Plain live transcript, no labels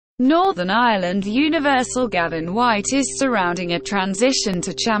Northern Ireland Universal Gavin Whyte is surrounding a transition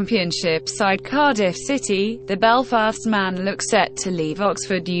to Championship side Cardiff City. The Belfast man looks set to leave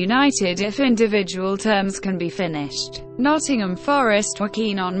Oxford United if individual terms can be finished. Nottingham Forest were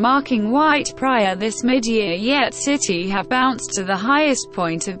keen on marking Whyte prior this mid-year, yet City have bounced to the highest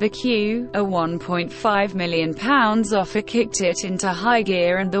point of the queue. A £1.5 million offer kicked it into high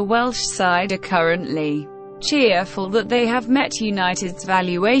gear, and the Welsh side are currently cheerful that they have met United's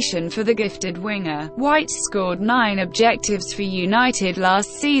valuation for the gifted winger. Whyte scored 9 objectives for United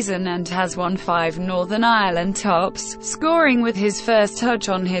last season and has won 5 Northern Ireland tops, scoring with his first touch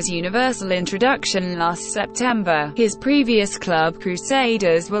on his Universal introduction last September. His previous club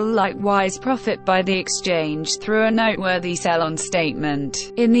Crusaders will likewise profit by the exchange through a noteworthy sell-on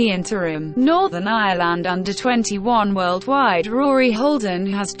statement. In the interim, Northern Ireland under-21 worldwide Rory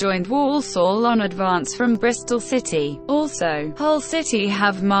Holden has joined Walsall on advance from Bristol City. Also, Hull City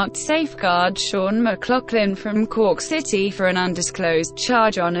have marked safeguard Sean McLaughlin from Cork City for an undisclosed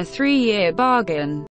charge on a 3-year bargain.